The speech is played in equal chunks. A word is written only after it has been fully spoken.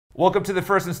Welcome to the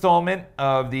first installment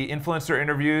of the Influencer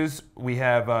Interviews. We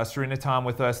have Serena Tom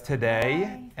with us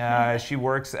today. She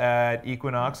works at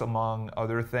Equinox, among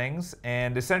other things.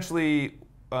 And essentially,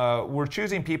 we're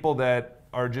choosing people that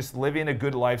are just living a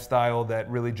good lifestyle that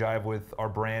really jive with our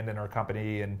brand and our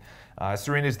company. And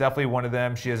Serena is definitely one of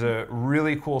them. She has a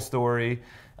really cool story.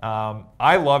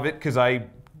 I love it because I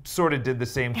sort of did the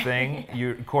same thing,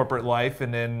 your corporate life,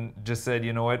 and then just said,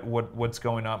 you know what's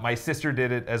going on? My sister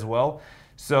did it as well.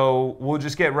 So we'll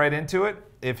just get right into it.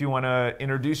 If you want to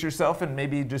introduce yourself and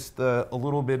maybe just a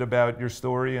little bit about your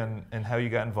story and how you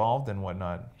got involved and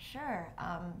whatnot. Sure.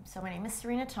 So my name is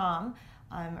Serena Tom.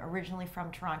 I'm originally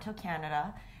from Toronto,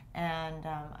 Canada, and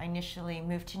I initially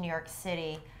moved to New York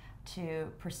City to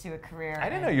pursue a career. I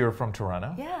didn't know you were from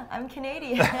Toronto. Yeah, I'm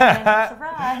Canadian.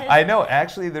 Surprise. I know.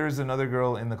 Actually, there's another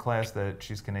girl in the class that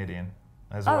she's Canadian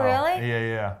as well. Oh, really?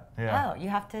 Yeah. Oh, you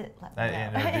have to let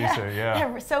me know. Introduce her,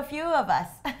 yeah. So few of us.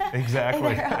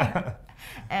 Exactly.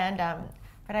 And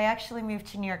but I actually moved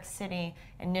to New York City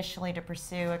initially to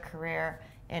pursue a career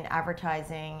in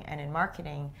advertising and in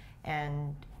marketing.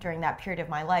 And during that period of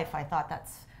my life, I thought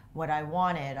that's what I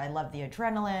wanted. I love the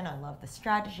adrenaline. I love the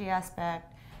strategy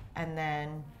aspect. And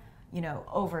then, you know,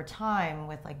 over time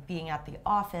with like being at the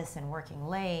office and working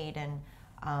late, and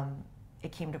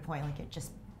it came to a point like it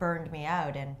just burned me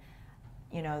out. And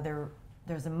you know,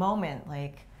 there's a moment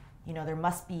like, you know, there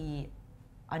must be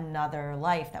another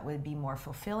life that would be more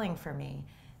fulfilling for me,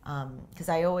 because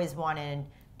I always wanted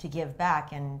to give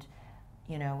back. And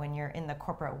you know, when you're in the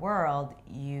corporate world,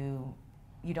 you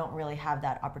don't really have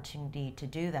that opportunity to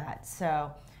do that. So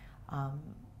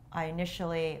I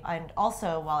initially, and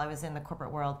also while I was in the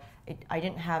corporate world, I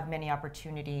didn't have many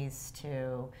opportunities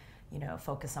to, you know,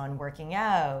 focus on working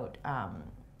out.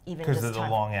 Even because of the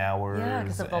long hours. Yeah,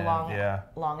 because of the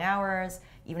long hours.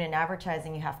 Even in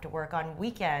advertising, you have to work on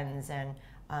weekends, and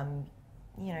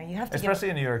you know, you have to. Especially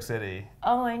in New York City.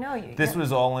 Oh, I know. This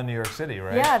was all in New York City,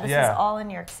 right? Yeah, this is all in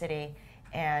New York City,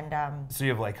 and. So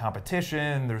you have like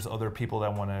competition. There's other people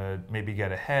that want to maybe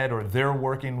get ahead, or they're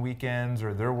working weekends,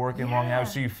 or they're working long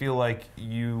hours. So you feel like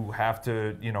you have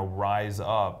to, you know, rise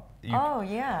up. Oh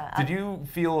yeah. Did you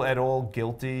feel at all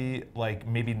guilty, like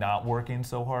maybe not working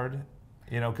so hard?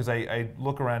 You know, because I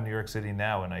look around New York City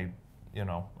now and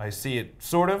I see it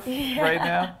sort of right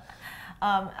now.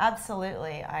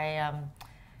 Absolutely.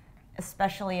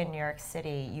 Especially in New York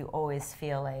City, you always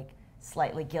feel like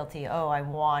slightly guilty. Oh, I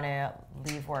want to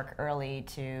leave work early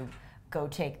to go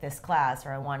take this class,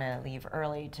 or I want to leave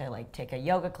early to like take a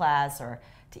yoga class, or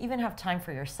to even have time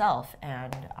for yourself.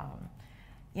 And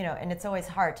you know, and it's always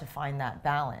hard to find that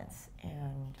balance.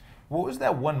 And what was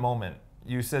that one moment?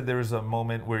 You said there was a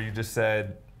moment where you just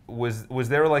said, was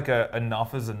there like a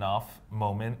enough is enough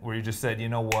moment where you just said, you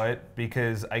know what?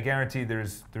 Because I guarantee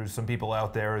there's some people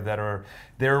out there that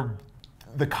they're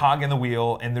the cog in the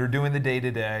wheel and they're doing the day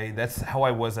to day. That's how I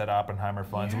was at Oppenheimer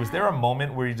Funds. Yeah. Was there a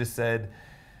moment where you just said,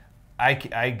 I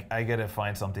gotta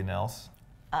find something else?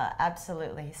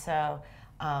 Absolutely. So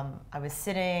I was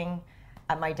sitting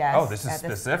at my desk. Oh, this is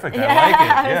specific. I like it.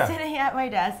 Yeah. I was sitting at my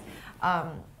desk.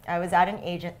 I was at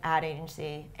an ad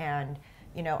agency, and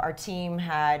you know, our team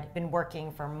had been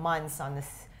working for months on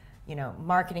this, you know,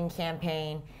 marketing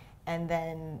campaign, and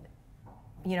then,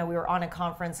 you know, we were on a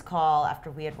conference call after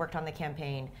we had worked on the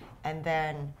campaign, and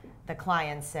then the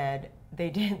client said they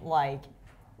didn't like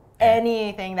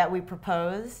anything that we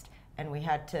proposed, and we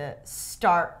had to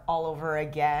start all over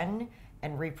again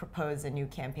and repropose a new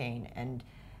campaign. And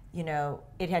you know,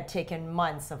 it had taken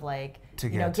months of like to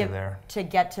get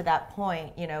to that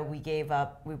point. You know, we gave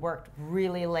up. We worked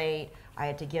really late. I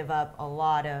had to give up a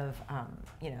lot of,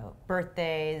 you know,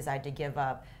 birthdays. I had to give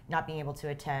up not being able to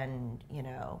attend, you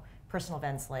know, personal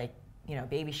events like, you know,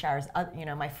 baby showers, you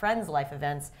know, my friends' life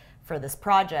events for this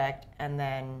project. And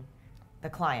then the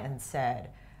client said,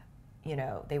 you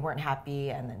know, they weren't happy,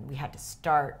 and then we had to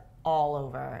start all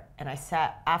over. And I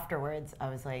sat afterwards. I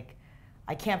was like,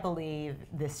 I can't believe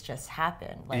this just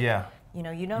happened. Like, yeah. You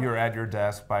know. You're at your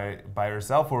desk by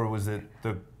yourself, or was it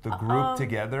the group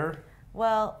together?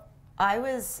 Well, I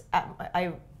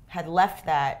had left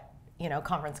that, you know,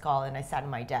 conference call, and I sat at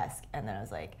my desk, and then I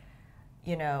was like,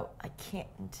 you know, I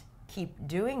can't keep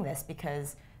doing this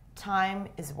because time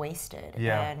is wasted.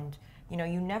 Yeah. And you know,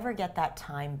 you never get that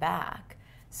time back.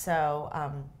 So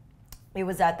it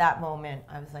was at that moment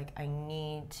I was like, I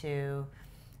need to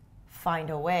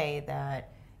find a way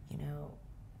that, you know,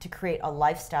 to create a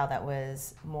lifestyle that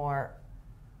was more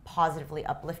positively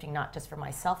uplifting, not just for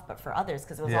myself, but for others.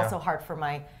 Because it was also hard for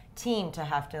my team to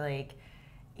have to, like,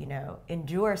 you know,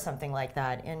 endure something like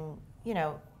that. And, you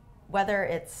know, whether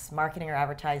it's marketing or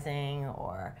advertising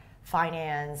or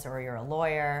finance or you're a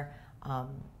lawyer,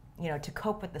 you know, to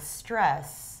cope with the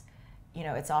stress, you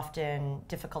know, it's often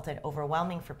difficult and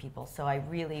overwhelming for people. So I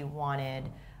really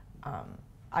wanted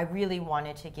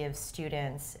to give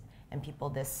students and people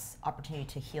this opportunity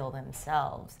to heal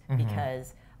themselves,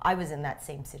 because I was in that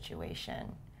same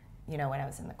situation, you know, when I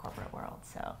was in the corporate world.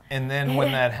 So. And then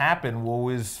when that happened, what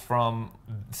was from,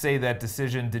 say, that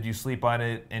decision, did you sleep on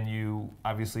it and you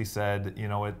obviously said, you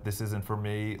know what, this isn't for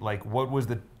me? Like, what was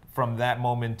from that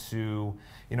moment to,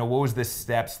 you know, what was the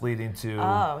steps leading to?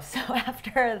 Oh, so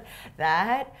after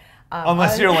that,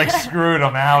 unless you're like, screwed,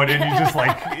 I'm out, and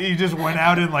you just went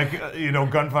out and like, you know,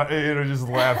 gunfire, you know, just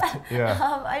left.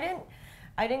 Yeah.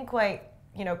 I didn't quite,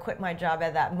 you know, quit my job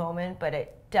at that moment, but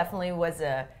it definitely was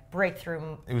a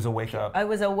breakthrough. It was a wake up. It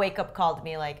was a wake up call to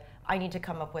me, like, I need to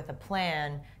come up with a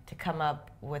plan to come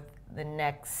up with the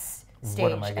next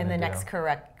stage and the next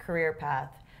correct career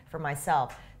path for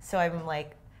myself. So I'm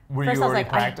like, were you already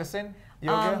practicing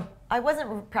yoga? I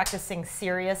wasn't practicing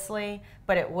seriously,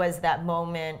 but it was that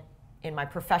moment in my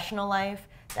professional life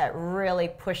that really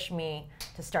pushed me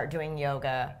to start doing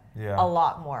yoga a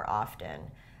lot more often.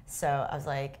 So I was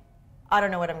like, I don't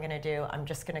know what I'm going to do. I'm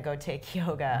just going to go take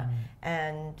yoga.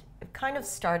 And it kind of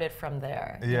started from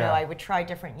there. You know, I would try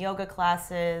different yoga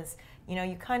classes. You know,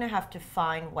 you kind of have to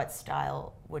find what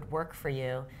style would work for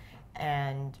you.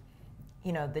 And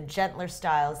you know, the gentler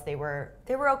styles, they were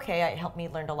okay. It helped me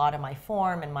learn a lot of my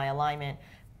form and my alignment,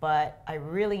 but I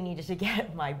really needed to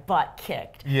get my butt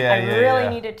kicked. I really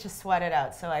needed to sweat it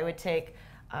out. So I would take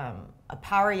a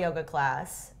power yoga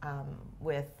class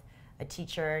with a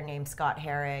teacher named Scott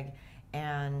Herrig,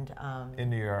 and in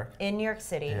New York. In New York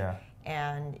City. Yeah.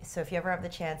 And so if you ever have the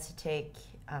chance to take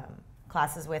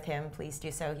classes with him, please do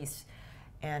so.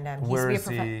 Where is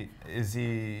he? Is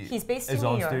he? He's based his in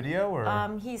New own York. Studio,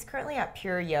 or he's currently at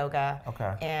Pure Yoga.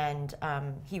 Okay. And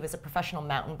he was a professional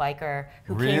mountain biker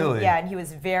who really? came. Yeah, and he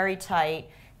was very tight.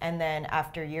 And then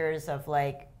after years of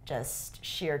like just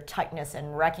sheer tightness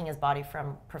and wrecking his body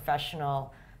from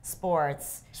professional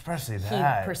sports, especially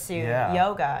that, he pursued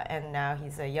yoga, and now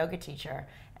he's a yoga teacher.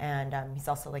 And he's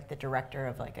also like the director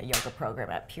of like a yoga program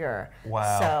at Pure.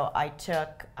 Wow. So I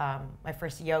took my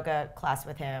first yoga class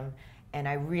with him. And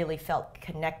I really felt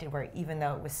connected, where even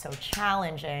though it was so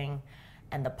challenging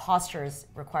and the postures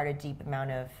required a deep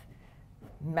amount of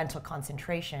mental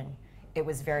concentration, it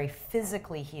was very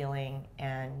physically healing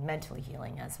and mentally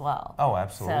healing as well. Oh,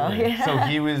 absolutely. So, so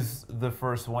he was the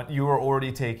first one. You were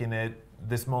already taking it.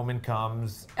 This moment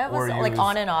comes. It was like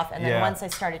on and off. And then once I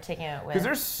started taking it with... Because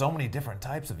there's so many different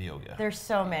types of yoga. There's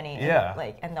so many.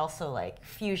 Yeah. And also like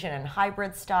fusion and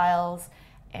hybrid styles.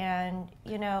 And,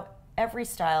 you know, every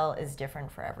style is different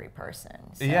for every person.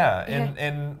 So. Yeah,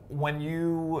 and when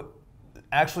you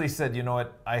actually said, you know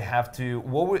what, I have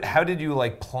to, how did you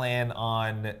like plan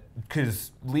on,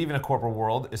 because leaving a corporate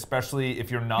world, especially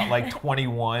if you're not like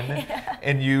 21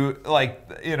 and you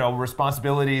like, you know,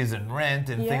 responsibilities and rent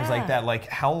and things like that, like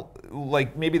how,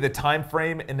 like maybe the time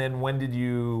frame, and then when did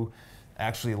you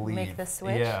actually leave? Make the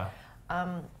switch? Yeah.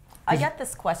 I get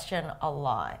this question a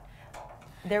lot.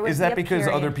 Is that because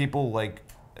other people like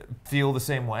feel the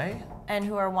same way? And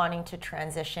who are wanting to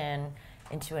transition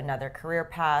into another career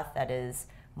path that is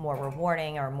more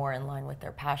rewarding or more in line with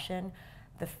their passion.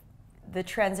 The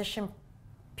transition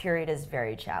period is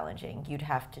very challenging. You'd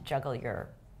have to juggle your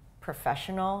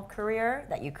professional career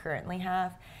that you currently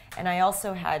have. And I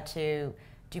also had to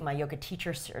do my yoga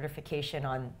teacher certification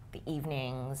on the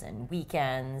evenings and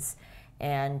weekends.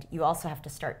 And you also have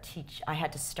to I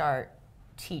had to start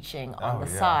teaching on the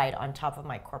side on top of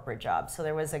my corporate job. So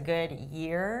there was a good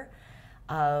year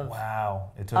of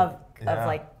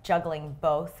like juggling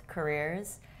both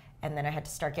careers, and then I had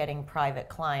to start getting private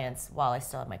clients while I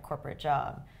still had my corporate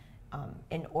job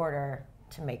in order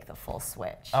to make the full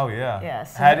switch. Oh yeah. Yeah.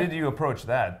 So how did you approach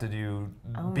that? Did you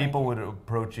people would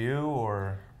approach you,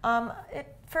 or?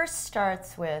 It first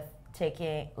starts with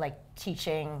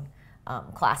teaching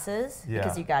classes,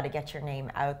 because you got to get your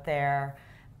name out there.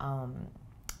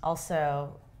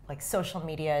 Also, like social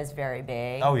media is very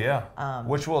big. Oh yeah,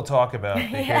 which we'll talk about,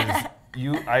 because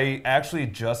I actually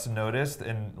just noticed,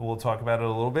 and we'll talk about it a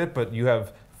little bit, but you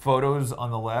have photos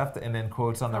on the left and then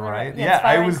quotes on the right.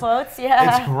 Quotes.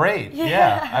 Yeah, it's great.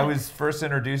 Yeah, I was first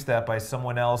introduced that by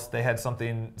someone else. They had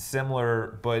something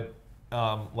similar, but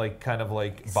like kind of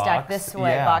like stacked this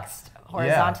way, boxed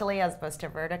horizontally as opposed to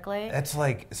vertically. That's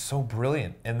like so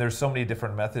brilliant, and there's so many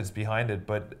different methods behind it.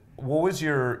 But what was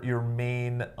your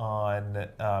main on?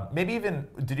 Maybe even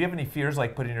did you have any fears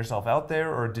like putting yourself out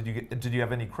there, or did you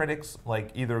have any critics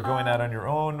like either going out on your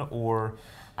own or?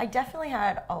 I definitely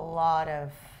had a lot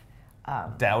of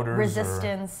doubters,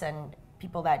 resistance, and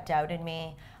people that doubted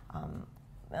me.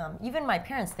 Even my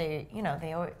parents,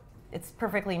 it's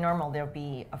perfectly normal. They'll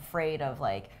be afraid of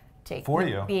like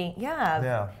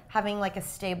having like a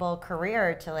stable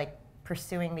career to like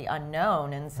pursuing the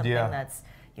unknown and something that's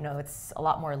it's a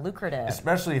lot more lucrative.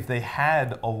 Especially if they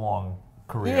had a long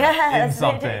career in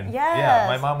something. Yes. Yeah,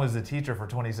 my mom was a teacher for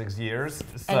 26 years.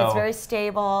 So. And it's very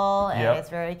stable and it's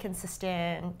very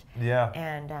consistent. Yeah.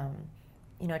 And,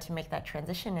 to make that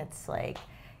transition, it's like,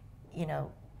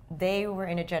 they were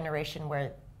in a generation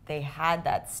where they had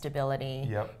that stability.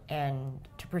 Yep. And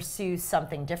to pursue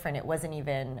something different, it wasn't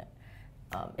even...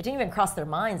 it didn't even cross their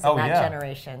minds in that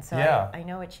generation. So I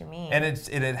know what you mean. And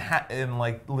in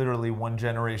like literally one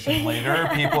generation later,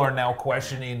 people are now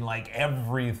questioning like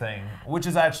everything, which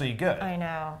is actually good. I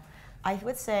know. I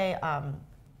would say,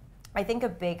 I think a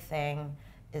big thing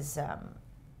is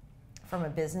from a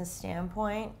business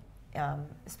standpoint,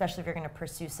 especially if you're going to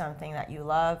pursue something that you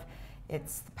love,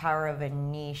 it's the power of a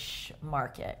niche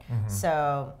market. Mm-hmm.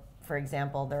 So, for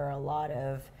example, there are a lot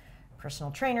of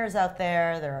personal trainers out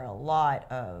there. There are a lot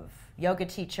of yoga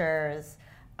teachers,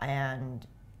 and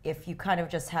if you kind of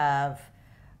just have,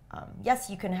 yes,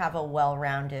 you can have a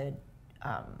well-rounded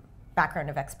background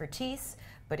of expertise,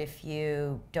 but if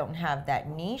you don't have that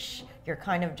niche, you're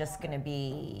kind of just going to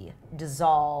be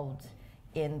dissolved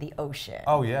in the ocean.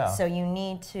 Oh yeah. So you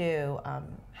need to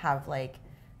have like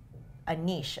a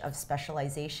niche of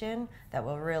specialization that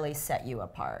will really set you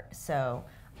apart. So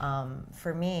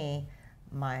for me,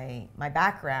 my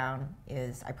background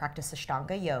is I practice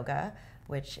Ashtanga yoga,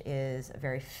 which is a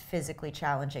very physically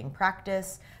challenging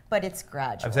practice, but it's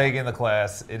gradual. I've taken the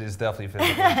class. It is definitely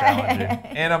physically challenging.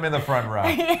 And I'm in the front row.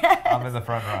 Yes. I'm in the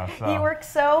front row. So. You work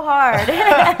so hard.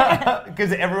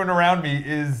 Because everyone around me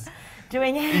is...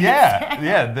 doing handstands.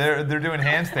 Yeah, they're doing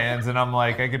handstands, and I'm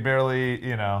like, I could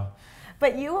barely,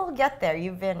 But you will get there.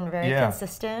 You've been very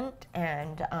consistent,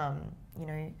 and,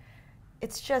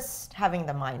 it's just having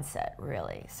the mindset,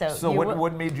 really. So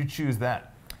what made you choose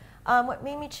that? What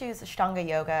made me choose Ashtanga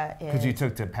yoga is... Because you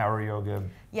took to power yoga.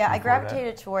 Yeah, I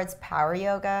gravitated towards power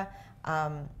yoga.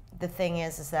 The thing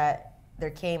is that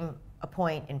there came a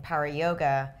point in power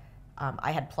yoga,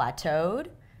 I had plateaued,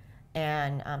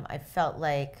 and I felt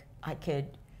like I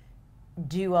could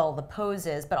do all the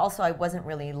poses, but also I wasn't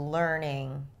really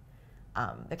learning.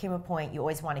 There came a point you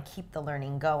always want to keep the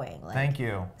learning going. Like, thank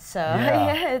you. So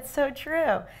yeah, it's so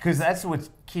true. Because that's what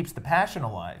keeps the passion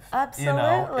alive.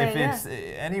 Absolutely. If it's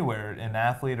anywhere, an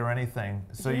athlete or anything.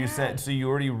 So you said, so you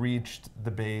already reached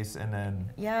the base, and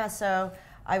then. Yeah. So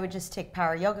I would just take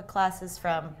power yoga classes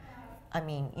from,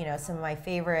 some of my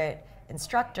favorite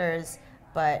instructors,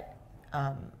 but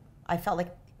I felt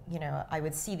like, I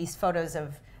would see these photos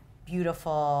of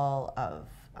beautiful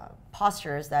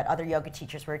postures that other yoga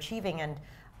teachers were achieving, and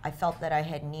I felt that I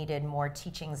had needed more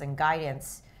teachings and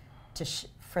guidance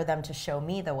for them to show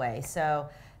me the way. So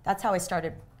that's how I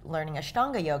started learning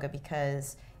Ashtanga yoga,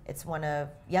 because it is one of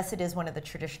the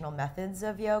traditional methods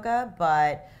of yoga,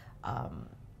 but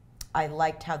I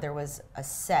liked how there was a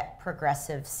set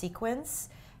progressive sequence,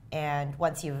 and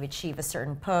once you've achieved a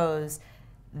certain pose,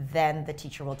 then the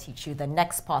teacher will teach you the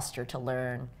next posture to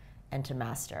learn and to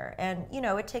master. And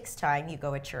it takes time. You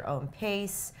go at your own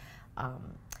pace.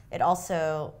 It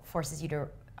also forces you to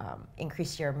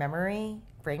increase your brain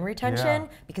retention,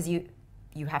 because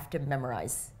you have to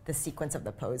memorize the sequence of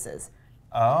the poses.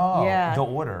 Oh, the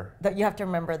order. You have to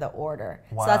remember the order.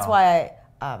 Wow. So that's why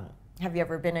have you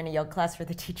ever been in a yoga class where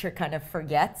the teacher kind of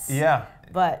forgets? Yeah.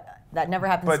 But that never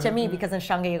happens to me, because in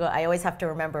Ashtanga yoga, I always have to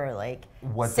remember like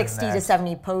 60 to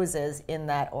 70 poses in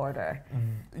that order.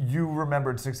 You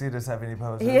remembered 60 to 70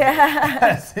 poses? Yeah.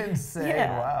 That's insane.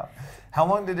 Yeah. Wow. How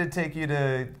long did it take you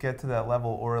to get to that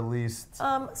level, or at least?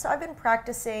 So I've been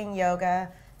practicing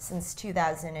yoga since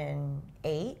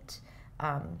 2008.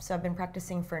 So I've been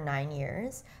practicing for 9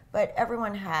 years, but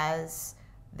everyone has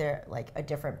a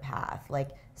different path.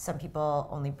 Like some people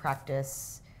only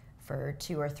practice for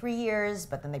 2 or 3 years,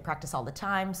 but then they practice all the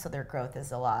time, so their growth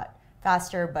is a lot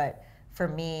faster. But for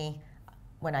me,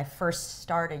 when I first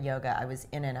started yoga, I was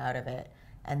in and out of it.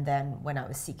 And then when I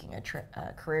was seeking a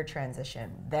career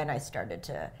transition, then I started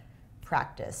to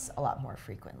practice a lot more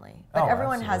frequently. But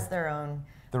everyone has their own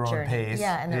journey. Pace.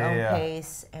 Yeah, and their own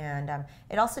pace. And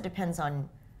it also depends on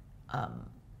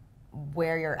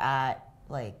where you're at,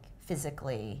 like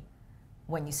physically,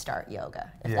 when you start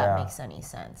yoga, if that makes any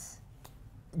sense.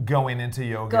 Going into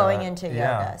yoga.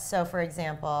 Yeah. So, for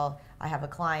example, I have a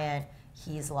client.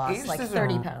 He's lost like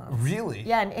 30 pounds. Really?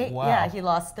 Yeah, and he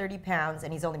lost 30 pounds,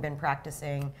 and he's only been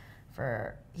practicing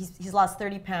he's lost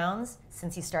 30 pounds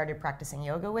since he started practicing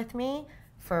yoga with me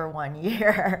for 1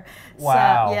 year.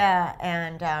 Wow. So, yeah,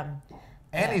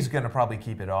 and he's going to probably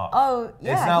keep it off. Oh,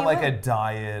 yeah. It's not like will. a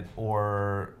diet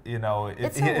or,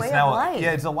 It's a way of life.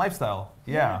 Yeah, it's a lifestyle.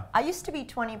 Yeah. I used to be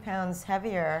 20 pounds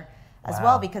heavier as Wow.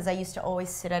 well because I used to always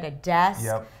sit at a desk.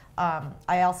 Yep.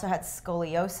 I also had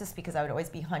scoliosis because I would always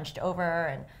be hunched over,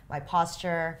 and my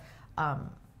posture,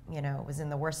 was in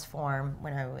the worst form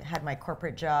when I had my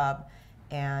corporate job.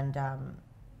 And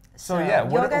so yeah,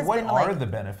 what are like, the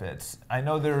benefits? I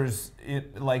know there's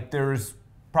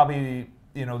probably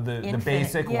the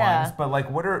basic ones, but like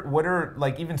what are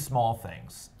like even small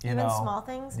things? Small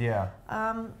things. Yeah.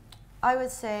 I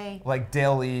would say like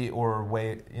daily or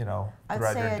weight,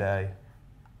 throughout your day.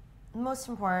 Most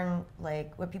important,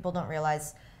 like what people don't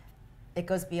realize, it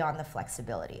goes beyond the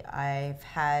flexibility. I've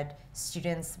had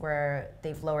students where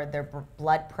they've lowered their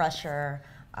blood pressure,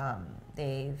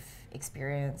 they've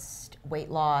experienced weight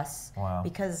loss. Wow.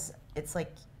 Because it's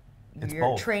like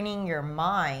you're both. training your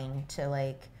mind to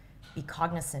like be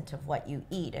cognizant of what you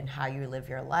eat and how you live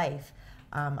your life.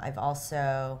 I've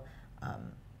also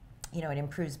it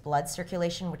improves blood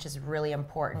circulation, which is really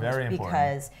important. Very important.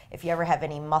 Because if you ever have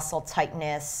any muscle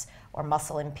tightness or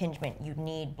muscle impingement, you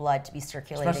need blood to be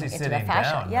circulating especially into the sitting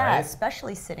fascia. down, Yeah, right?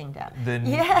 especially sitting down.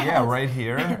 Yes. Yeah, right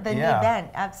here. The knee bend,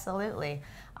 absolutely.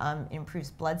 It improves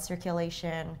blood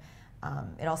circulation.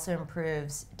 It also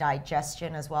improves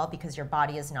digestion as well because your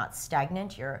body is not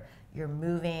stagnant. You're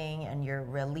moving and you're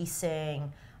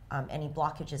releasing any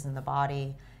blockages in the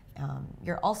body.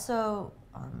 You're also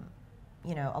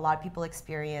a lot of people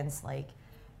experience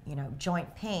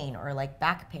joint pain or like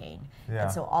back pain. Yeah.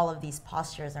 And so all of these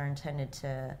postures are intended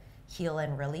to heal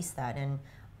and release that. And,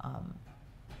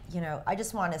 I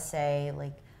just want to say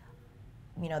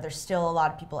there's still a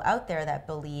lot of people out there that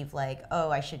believe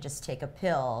I should just take a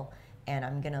pill and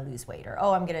I'm going to lose weight, or,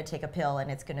 I'm going to take a pill and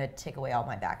it's going to take away all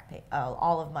my back pain,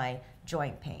 all of my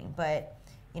joint pain. But,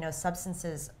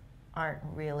 substances aren't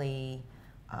really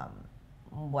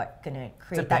what going to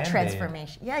create that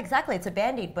transformation. Yeah, exactly. It's a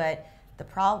Band-Aid, but the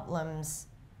problems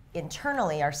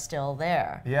internally are still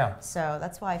there. Yeah. So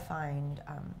that's why I find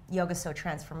yoga so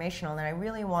transformational, and I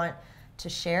really want to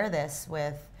share this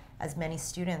with as many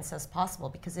students as possible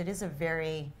because it is a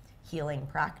very healing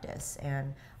practice.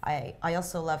 And I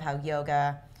also love how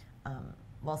yoga,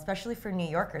 especially for New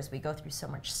Yorkers, we go through so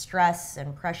much stress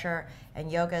and pressure, and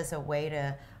yoga is a way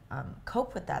to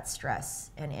cope with that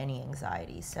stress and any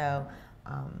anxiety. So.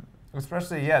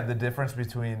 Especially, the difference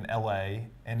between LA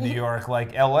and New York.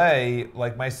 Like LA,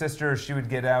 like my sister, she would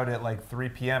get out at like 3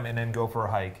 p.m. and then go for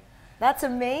a hike. That's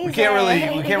amazing. We can't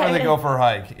really go for a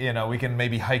hike. We can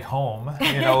maybe hike home.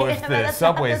 If the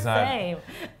subway's not.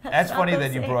 That's funny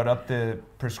that you brought up the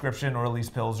prescription or release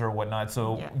pills or whatnot.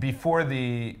 So we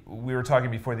were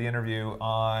talking before the interview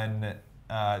on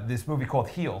this movie called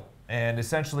Heal, and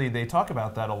essentially they talk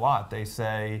about that a lot. They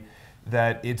say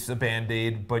that it's a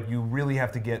Band-Aid, but you really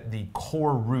have to get the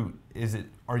core root.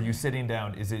 Are you sitting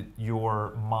down? Is it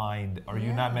your mind? Are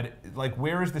you not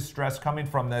where is the stress coming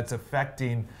from that's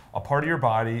affecting a part of your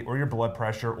body or your blood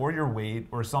pressure or your weight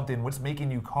or something? What's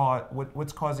making you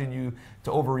what's causing you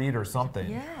to overeat or something?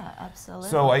 Yeah, absolutely.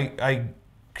 So I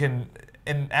can,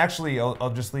 and actually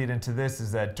I'll just lead into this,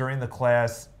 is that during the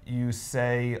class you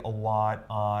say a lot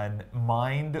on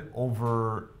mind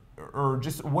over, or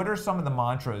just what are some of the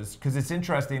mantras? Because it's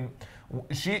interesting.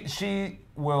 She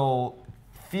will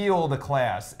feel the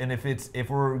class, and if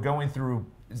we're going through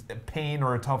pain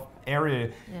or a tough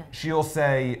area, she'll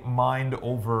say mind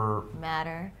over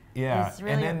matter. Yeah,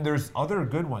 really, and then there's other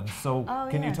good ones. So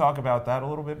can you talk about that a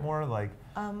little bit more?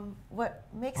 What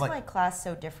makes my class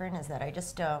so different is that I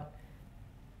just don't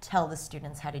tell the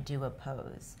students how to do a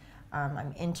pose.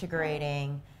 I'm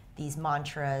integrating these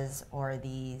mantras or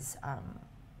these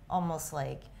almost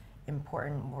like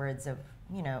important words of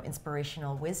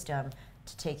inspirational wisdom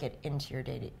to take it into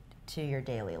your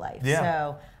daily life. Yeah.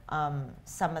 So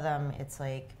some of them, it's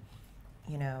like,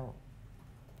 you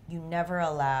never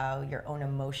allow your own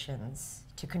emotions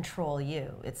to control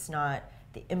you. It's not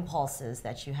the impulses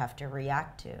that you have to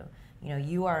react to.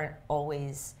 You aren't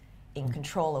always in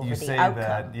control over the outcome.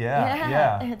 That.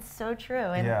 Yeah. It's so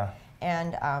true.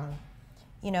 And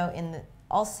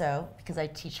also because I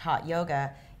teach hot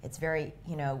yoga, it's very,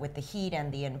 with the heat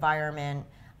and the environment,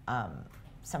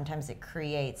 sometimes it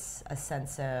creates a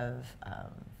sense of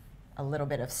a little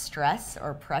bit of stress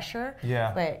or pressure.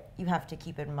 Yeah. But you have to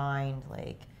keep in mind,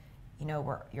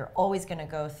 you're always going to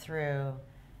go through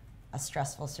a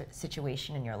stressful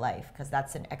situation in your life because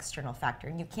that's an external factor,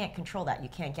 and you can't control that. You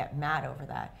can't get mad over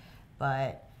that.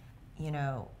 But,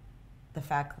 the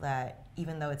fact that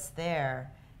even though it's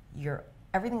there, you're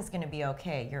everything's going to be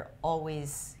okay. You're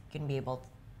always going to be able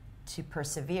to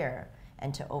persevere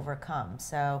and to overcome.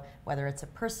 So whether it's a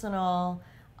personal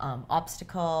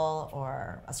obstacle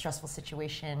or a stressful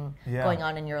situation going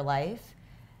on in your life,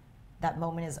 that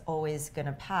moment is always going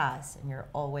to pass, and you're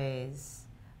always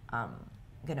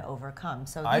going to overcome.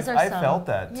 So these are I some, felt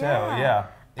that too. Yeah.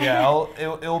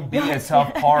 It'll be a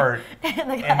tough part,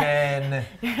 and then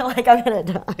you're like, I'm gonna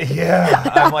die.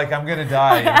 Yeah, I'm like, I'm gonna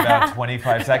die in about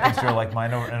 25 seconds. You're like,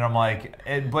 mine over, and I'm like,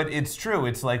 but it's true.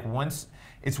 It's like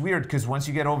it's weird because once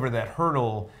you get over that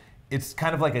hurdle, it's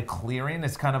kind of like a clearing.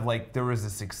 It's kind of like there was a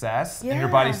success, and your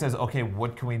body says, okay,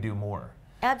 what can we do more?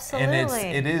 Absolutely.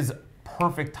 And it is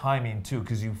perfect timing too,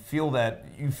 because you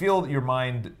feel your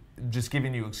mind just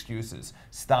giving you excuses,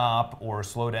 stop or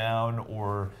slow down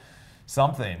or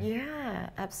something. Yeah,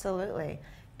 absolutely.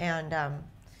 And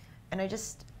I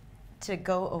just, to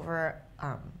go over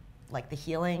like the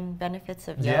healing benefits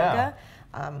of yoga.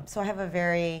 So I have a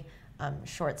very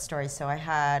short story. So I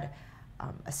had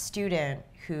a student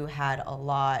who had a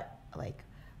lot, like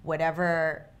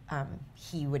whatever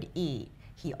he would eat,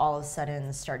 he all of a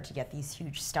sudden started to get these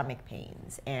huge stomach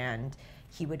pains. And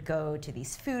he would go to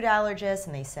these food allergists,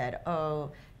 and they said,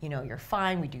 oh, you know, you're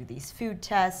fine, we do these food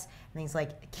tests. And he's like,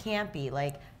 it can't be.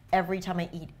 Like, every time I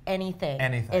eat anything,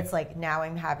 it's like now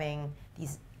I'm having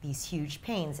these huge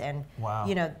pains. And,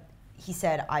 you know, he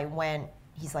said, I went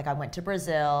to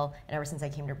Brazil, and ever since I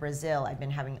came to Brazil, I've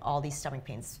been having all these stomach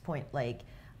pains, to the point, like,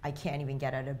 I can't even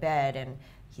get out of bed. And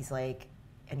he's like,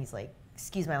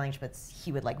 excuse my language, but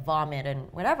he would like vomit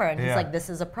and whatever. And he's like, this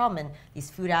is a problem. And these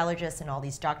food allergists and all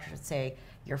these doctors would say,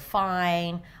 you're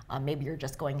fine. Maybe you're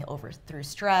just going through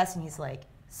stress. And he's like,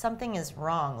 something is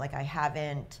wrong. Like, I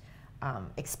haven't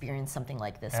experienced something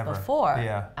like this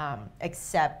before.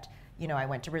 Except, you know, I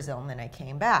went to Brazil and then I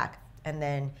came back. And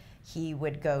then he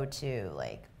would go to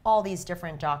like all these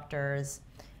different doctors,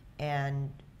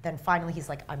 and then finally he's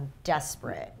like, I'm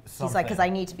desperate. He's like, because I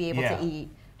need to be able to eat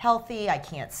healthy, I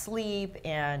can't sleep,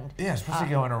 and especially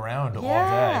going around all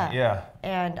day.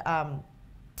 And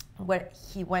what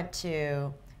he went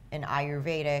to an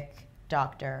Ayurvedic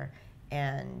doctor,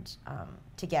 and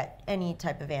to get any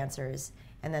type of answers,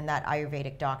 and then that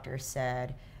Ayurvedic doctor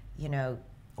said, you know,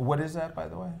 what is that, by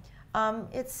the way?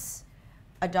 It's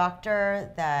a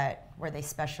doctor where they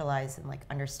specialize in like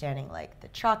understanding like the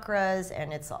chakras,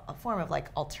 and it's a form of like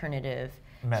alternative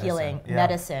healing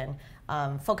medicine.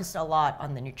 Focused a lot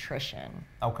on the nutrition,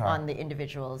 on the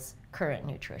individual's current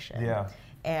nutrition.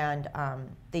 And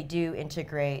they do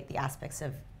integrate the aspects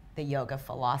of the yoga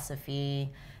philosophy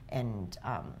and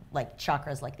like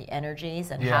chakras, like the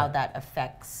energies, and how that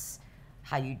affects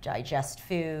how you digest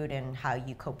food and how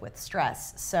you cope with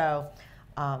stress. So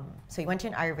he went to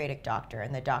an Ayurvedic doctor,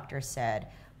 and the doctor said,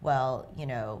 well, you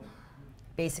know,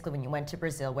 basically when you went to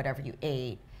Brazil, whatever you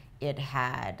ate, it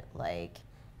had like,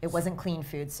 it wasn't clean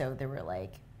food, so there were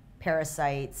like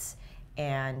parasites.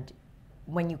 And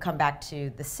when you come back to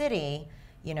the city,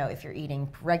 you know, if you're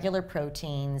eating regular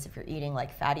proteins, if you're eating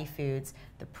like fatty foods,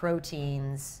 the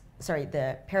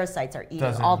parasites are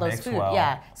eating all those foods.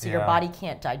 So your body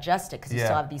can't digest it because you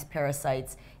still have these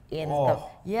parasites in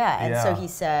so he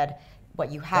said, what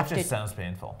you have that just sounds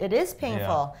painful. It is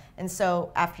painful. And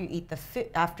so after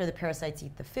the parasites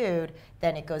eat the food,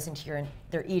 then it goes into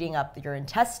they're eating up your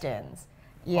intestines.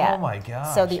 Oh my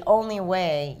gosh. So the only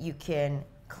way you can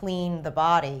clean the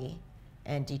body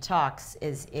and detox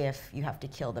is if you have to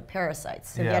kill the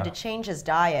parasites. So he had to change his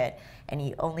diet, and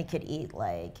he only could eat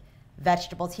like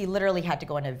vegetables. He literally had to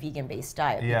go on a vegan-based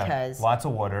diet because lots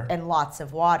of water. And lots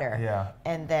of water.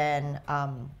 And then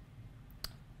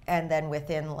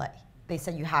within, like, they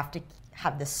said you have to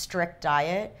have this strict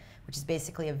diet, which is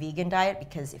basically a vegan diet,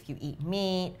 because if you eat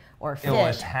meat or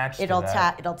fish, it'll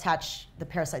attach, the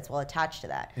parasites will attach to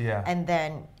that. And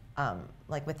then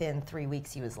like within 3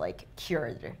 weeks, he was like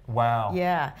cured. Wow.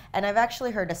 Yeah. And I've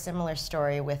actually heard a similar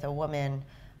story with a woman,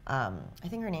 I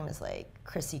think her name is like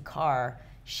Chrissy Carr.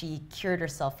 She cured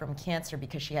herself from cancer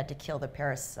because she had to kill the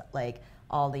like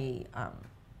all the,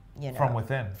 you know, from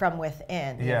within,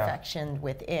 the infection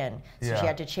within. So she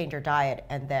had to change her diet,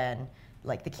 and then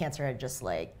like the cancer had just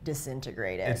like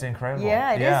disintegrated. It's incredible.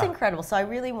 Yeah, it is incredible. So I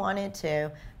really wanted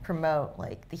to promote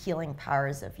like the healing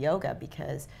powers of yoga,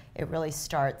 because it really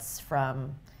starts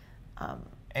from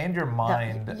and your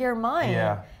mind. Your mind.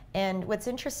 Yeah. And what's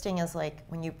interesting is like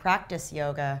when you practice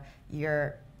yoga,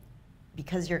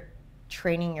 because you're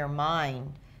training your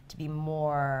mind to be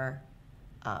more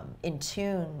in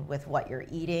tune with what you're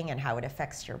eating and how it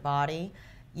affects your body.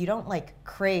 You don't like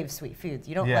crave sweet foods.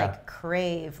 You don't like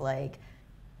crave like,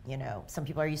 you know, some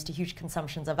people are used to huge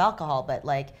consumptions of alcohol, but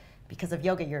like because of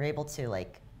yoga, you're able to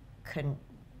like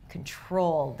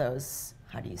control those,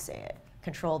 how do you say it?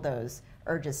 Control those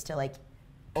urges to like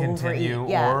continue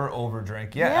overeat. or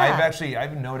overdrink. Yeah,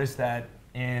 I've noticed that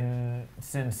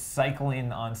since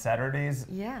cycling on Saturdays.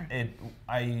 Yeah.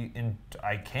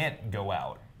 I can't go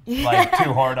out like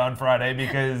too hard on Friday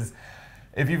because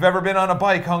if you've ever been on a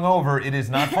bike hungover, it is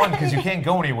not fun because you can't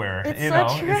go anywhere. It's you so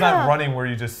know, true. It's not running where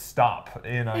you just stop.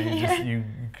 You know,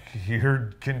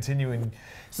 you're continuing.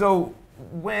 So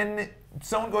when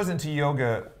someone goes into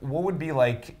yoga, what would be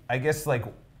like? I guess like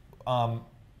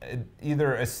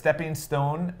either a stepping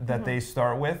stone that they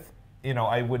start with. You know,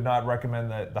 I would not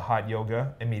recommend the hot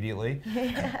yoga immediately.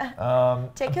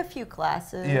 Take a few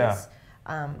classes. Yeah.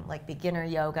 Like beginner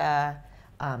yoga,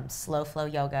 slow flow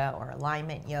yoga, or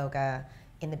alignment yoga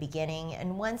in the beginning.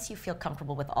 And once you feel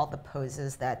comfortable with all the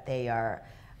poses that they are,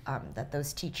 that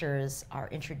those teachers are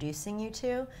introducing you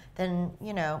to, then,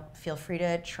 you know, feel free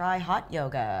to try hot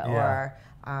yoga or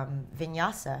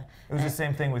vinyasa. It was the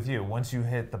same thing with you. Once you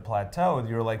hit the plateau,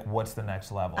 you're like, what's the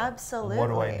next level? Absolutely. What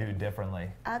do I do differently?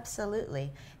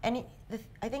 Absolutely. And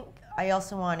I think I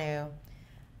also want to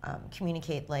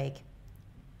communicate, like,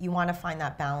 you want to find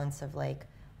that balance of like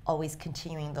always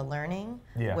continuing the learning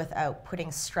without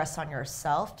putting stress on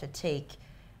yourself to take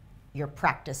your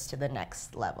practice to the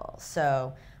next level.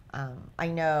 So I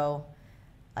know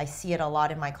I see it a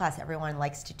lot in my class. Everyone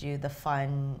likes to do the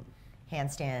fun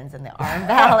handstands and the arm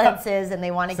balances, and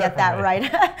they want to get that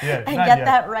right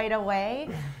that right away.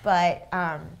 But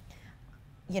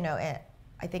you know,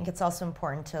 I think it's also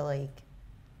important to like,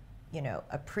 you know,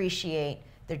 appreciate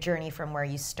the journey from where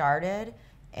you started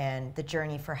and the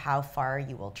journey for how far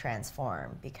you will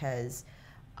transform. Because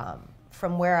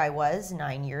from where I was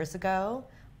 9 years ago,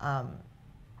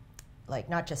 like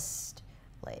not just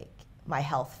like my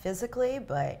health physically,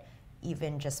 but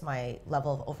even just my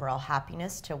level of overall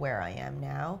happiness to where I am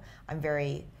now, I'm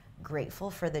very grateful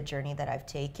for the journey that I've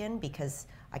taken because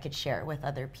I could share it with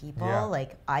other people. Yeah.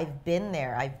 Like I've been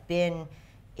there. I've been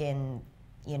in,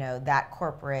 you know, that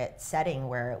corporate setting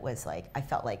where it was like, I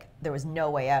felt like there was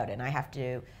no way out and I have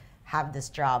to have this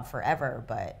job forever,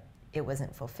 but it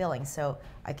wasn't fulfilling. So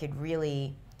I could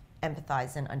really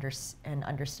empathize and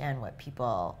understand what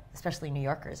people, especially New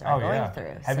Yorkers, are going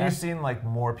through. Have you seen like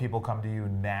more people come to you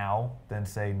now than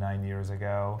say 9 years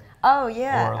ago? Oh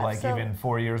yeah. Or like even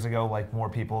 4 years ago, like more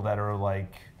people that are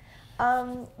like,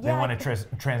 they want to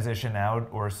transition out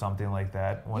or something like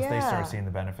that once they start seeing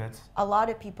the benefits? A lot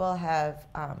of people have,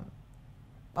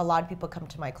 come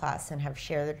to my class and have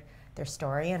shared their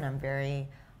story, and I'm very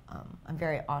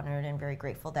honored and very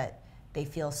grateful that they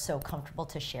feel so comfortable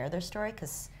to share their story,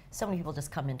 because so many people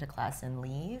just come into class and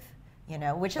leave, you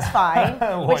know, which is fine.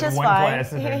 Which is one fine.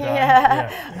 Class and they're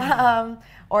done.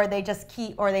 Or they just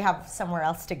or they have somewhere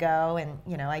else to go, and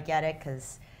you know, I get it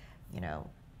because, you know,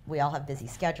 we all have busy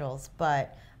schedules.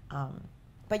 But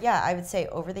yeah, I would say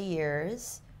over the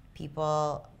years,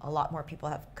 a lot more people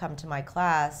have come to my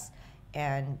class,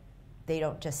 and they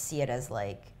don't just see it as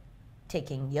like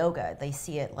taking yoga. They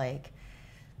see it like,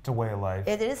 it's a way of life.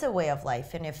 It is a way of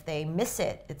life, and if they miss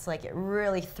it, it's like it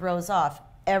really throws off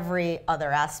every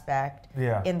other aspect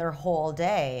in their whole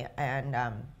day. And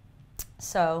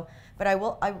but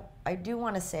I do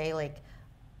want to say, like,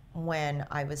 when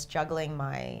I was juggling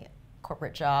my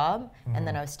corporate job and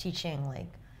then I was teaching,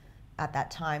 like, at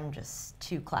that time just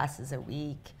 2 classes a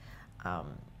week.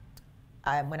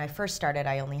 When I first started,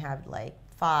 I only had like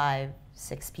 5,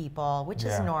 6 people, which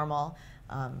is normal,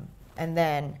 and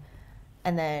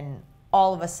then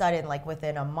all of a sudden, like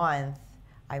within a month,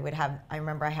 I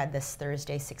remember I had this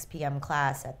Thursday 6 p.m.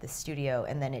 class at the studio,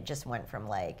 and then it just went from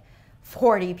like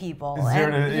 40 people. 0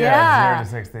 to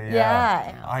 60,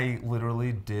 I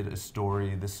literally did a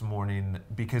story this morning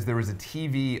because there was a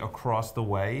TV across the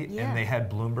way and they had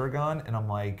Bloomberg on, and I'm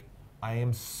like, I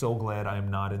am so glad I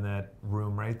am not in that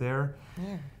room right there.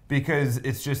 Yeah. Because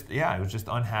it's just, I was just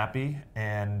unhappy,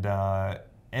 and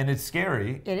it's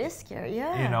scary. It is scary,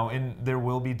 yeah. You know, and there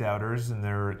will be doubters, and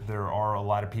there are a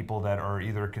lot of people that are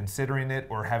either considering it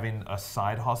or having a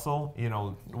side hustle, you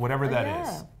know, whatever that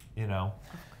is, you know.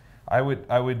 I would.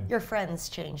 Your friends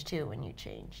change too when you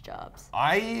change jobs.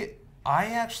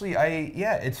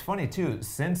 It's funny too.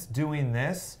 Since doing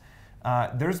this,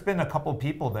 there's been a couple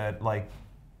people that like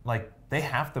they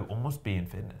have to almost be in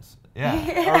fitness.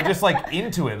 Yeah. Or just like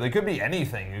into it. It could be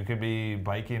anything. It could be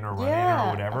biking or running or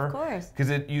whatever. Of course. Because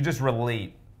you just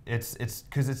relate. It's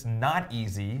because it's not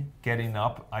easy getting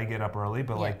up. I get up early,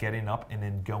 but like getting up and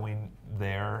then going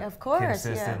there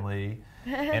consistently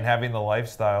and having the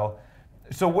lifestyle.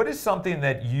 So what is something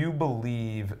that you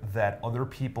believe that other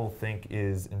people think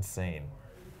is insane?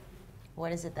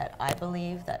 what is it that I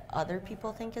believe that other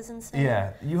people think is insane?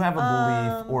 Yeah, you have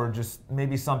a belief or just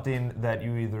maybe something that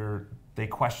you either, they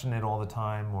question it all the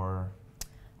time or...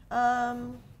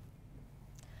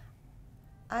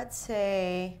 I'd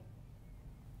say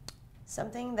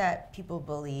something that people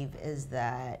believe is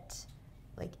that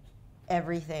like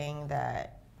everything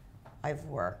that I've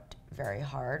worked very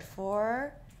hard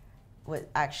for was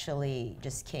actually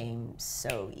just came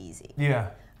so easy. Yeah.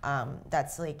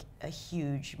 That's like a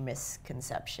huge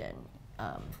misconception.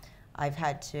 I've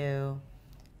had to,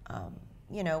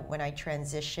 you know, when I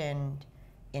transitioned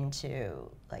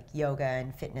into like yoga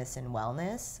and fitness and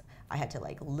wellness, I had to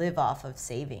like live off of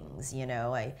savings, you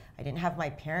know. I didn't have my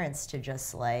parents to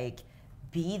just like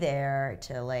be there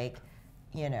to like,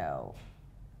 you know,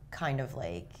 kind of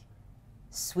like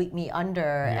sweep me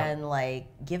under and like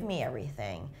give me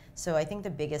everything. So I think the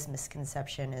biggest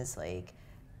misconception is like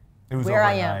it was where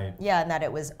overnight. I am. Yeah, and that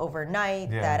it was overnight,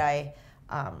 that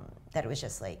that it was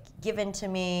just like given to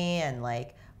me, and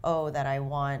like, oh, that I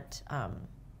want,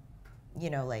 you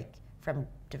know, like from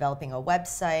developing a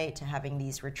website to having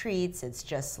these retreats, it's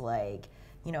just like,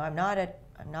 you know, I'm not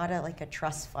a like a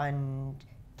trust fund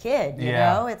kid, you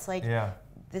know? It's like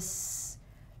this.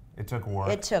 It took work.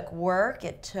 It took work.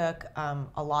 It took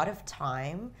a lot of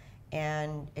time,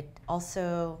 and it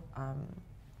also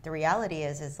the reality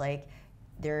is like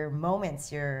there are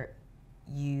moments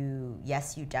you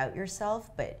doubt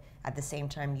yourself, but at the same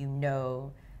time you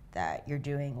know that you're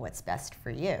doing what's best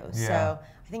for you. Yeah. So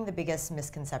I think the biggest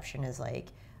misconception is like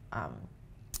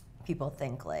people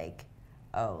think like,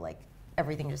 oh, like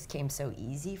everything just came so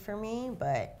easy for me,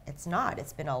 but it's not.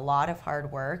 It's been a lot of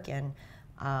hard work, and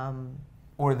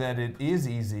or that it is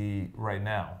easy right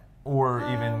now, or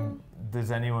even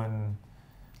does anyone?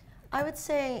 I would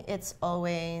say it's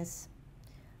always.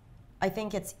 I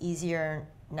think it's easier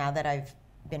now that I've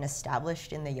been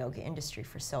established in the yoga industry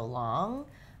for so long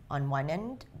on one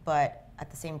end, but at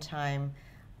the same time,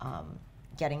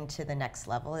 getting to the next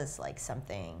level is like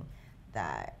something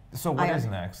that... So what is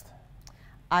next?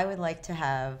 I would like to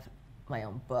have my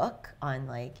own book on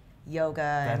like yoga.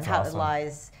 That's and how awesome. it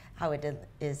lies, how it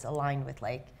is aligned with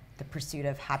like the pursuit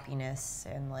of happiness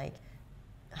and like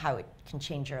how it can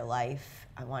change your life.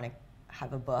 I want to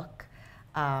have a book.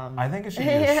 I think it should be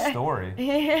a story.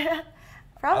 Yeah,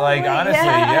 probably. Like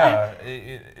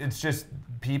honestly, it's just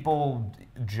people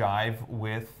jive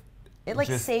with. It like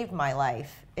saved my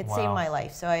life. It saved my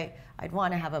life. So I'd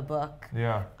want to have a book.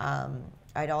 Yeah.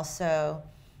 I'd also,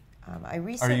 I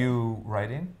recently. Are you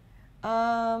writing?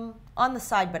 On the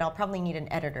side, but I'll probably need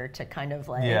an editor to kind of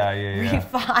like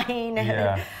refine.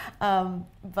 Yeah.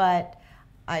 But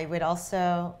I would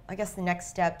also, I guess the next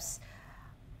steps,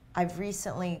 I've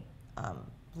recently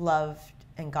loved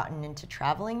and gotten into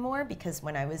traveling more, because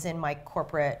when I was in my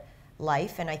corporate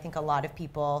life, and I think a lot of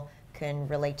people can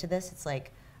relate to this, it's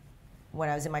like when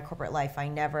I was in my corporate life, I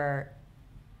never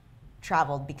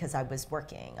traveled because I was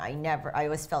working. I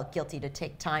always felt guilty to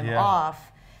take time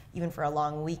off, even for a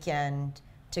long weekend,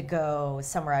 to go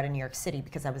somewhere out of New York City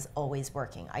because I was always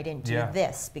working. I didn't do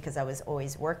this because I was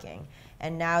always working.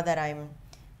 And now that I'm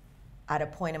at a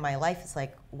point in my life, it's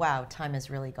like, wow, time has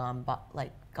really gone by,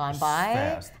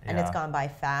 fast, and it's gone by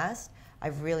fast.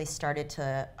 I've really started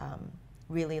to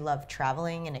really love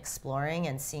traveling and exploring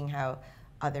and seeing how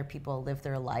other people live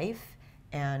their life.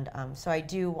 And so I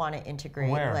do want to integrate.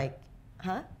 Where? Like,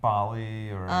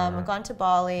 Bali or? I've gone to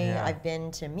Bali. Yeah. I've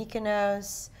been to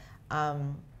Mykonos.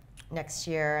 Next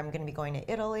year I'm going to be going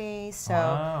to Italy. So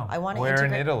I want to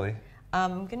integrate. Where in Italy?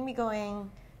 I'm going to be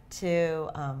going to,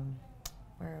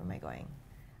 where am I going?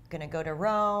 I'm going to go to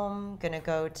Rome, going to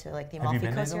go to like the Amalfi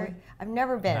Coast area. I've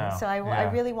never been, so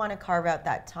I really want to carve out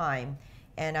that time.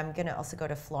 And I'm going to also go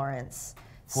to Florence.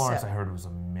 Florence, I heard, was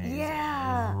amazing.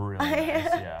 Yeah. It was really nice,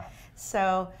 yeah.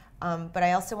 So, but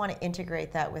I also want to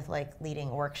integrate that with like leading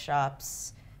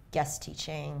workshops, guest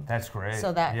teaching. That's great.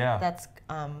 So that's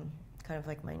kind of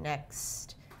like my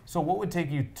next. So what would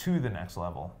take you to the next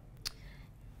level?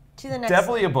 To the next.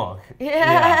 Definitely a book.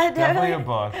 Yeah, definitely a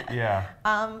book. Yeah.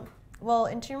 Well,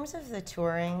 in terms of the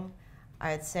touring,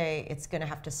 I'd say it's going to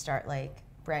have to start like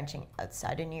branching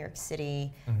outside of New York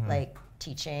City, like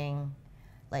teaching,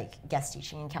 like guest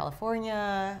teaching in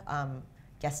California,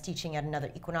 guest teaching at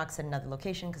another Equinox at another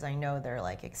location, because I know they're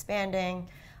like expanding.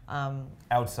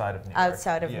 Outside of New York.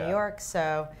 Outside of New York.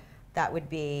 So that would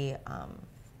be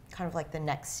kind of like the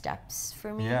next steps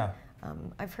for me. Yeah.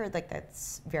 I've heard like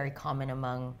that's very common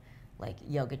among like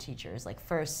yoga teachers. Like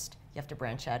first you have to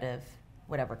branch out of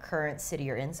whatever current city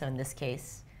you're in. So in this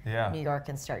case, Yeah. New York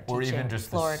and start Or teaching even just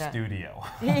Florida. the studio.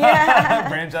 Yeah.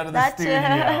 Branch out of the That studio. too.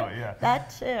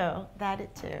 Yeah.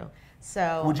 That too.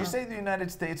 So. Would you say the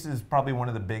United States is probably one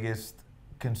of the biggest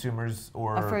consumers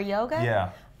or for yoga?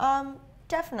 Yeah.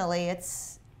 Definitely,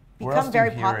 it's Where else become do you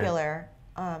very hear it? popular.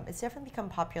 It's definitely become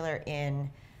popular in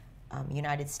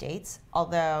United States,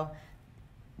 although,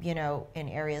 you know, in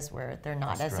areas where they're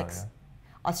not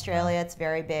Australia, it's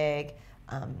very big.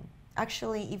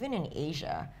 Actually, even in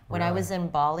Asia, when I Really? was in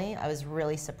Bali, I was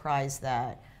really surprised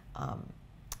that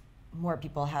more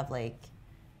people have like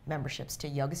memberships to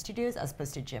yoga studios as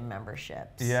opposed to gym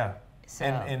memberships. Yeah. So,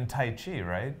 And in Tai Chi,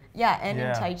 right? yeah, and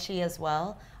Yeah. in Tai Chi as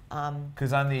well.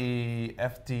 Because on the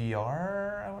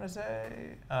FDR, I want to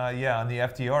say, on the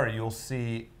FDR, you'll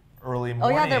see early Oh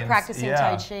mornings. yeah, they're practicing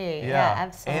Tai Chi. Yeah,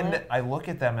 absolutely. And I look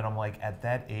at them and I'm like, at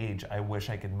that age, I wish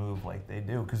I could move like they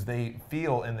do because they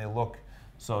feel and they look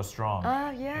so strong. Oh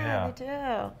yeah, they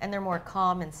do, and they're more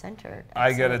calm and centered.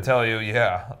 I gotta tell you,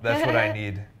 yeah, that's what I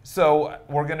need. So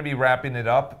we're gonna be wrapping it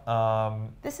up.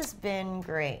 This has been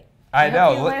great. I hope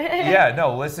know. you learned- Yeah,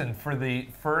 no, listen, for the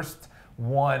first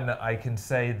one, I can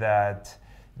say that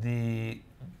the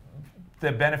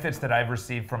benefits that I've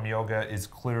received from yoga is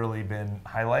clearly been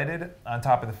highlighted on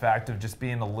top of the fact of just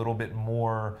being a little bit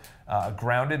more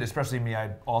grounded, especially me.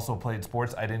 I also played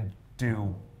sports. I didn't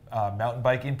do mountain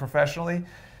biking professionally.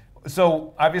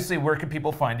 So obviously, where can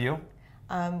people find you?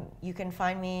 You can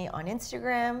find me on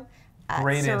Instagram at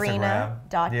Great Instagram.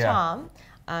 serena.tom.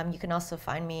 You can also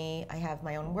find me, I have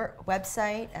my own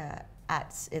website,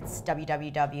 it's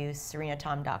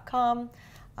www.serenatom.com.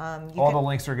 All the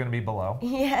links are going to be below.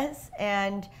 Yes,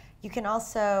 and you can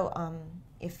also,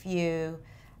 if you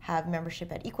have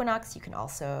membership at Equinox, you can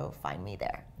also find me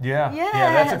there. Yeah, Yes.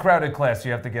 yeah, that's a crowded class.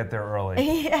 You have to get there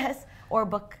early. Yes, or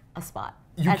book a spot.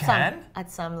 You can?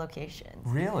 At some locations.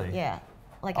 Really? Yeah.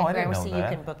 Like Oh, I at didn't know Gramercy, you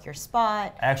that. can book your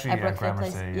spot. Actually, At yeah, Brookfield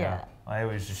Gramercy, Place- yeah. I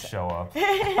always just show up.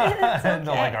 It's And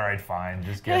they're like, okay. all right, fine,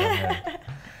 just get in there.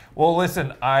 Well,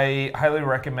 listen, I highly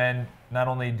recommend not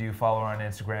only do you follow her on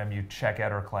Instagram, you check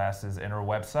out her classes and her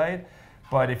website,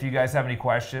 but if you guys have any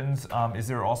questions, is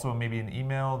there also maybe an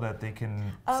email that they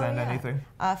can send anything?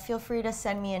 Feel free to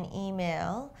send me an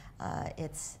email.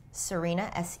 It's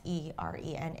Serena,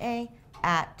 SERENA,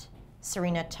 at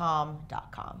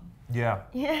serenatom.com. Yeah.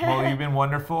 Well, you've been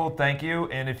wonderful. Thank you.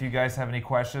 And if you guys have any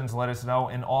questions, let us know.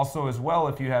 And also, as well,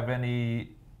 if you have any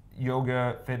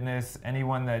yoga, fitness,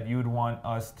 anyone that you'd want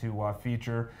us to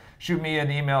feature, shoot me an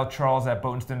email,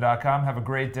 charles@botenston.com. Have a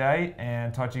great day,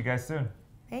 and talk to you guys soon.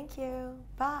 Thank you.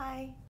 Bye.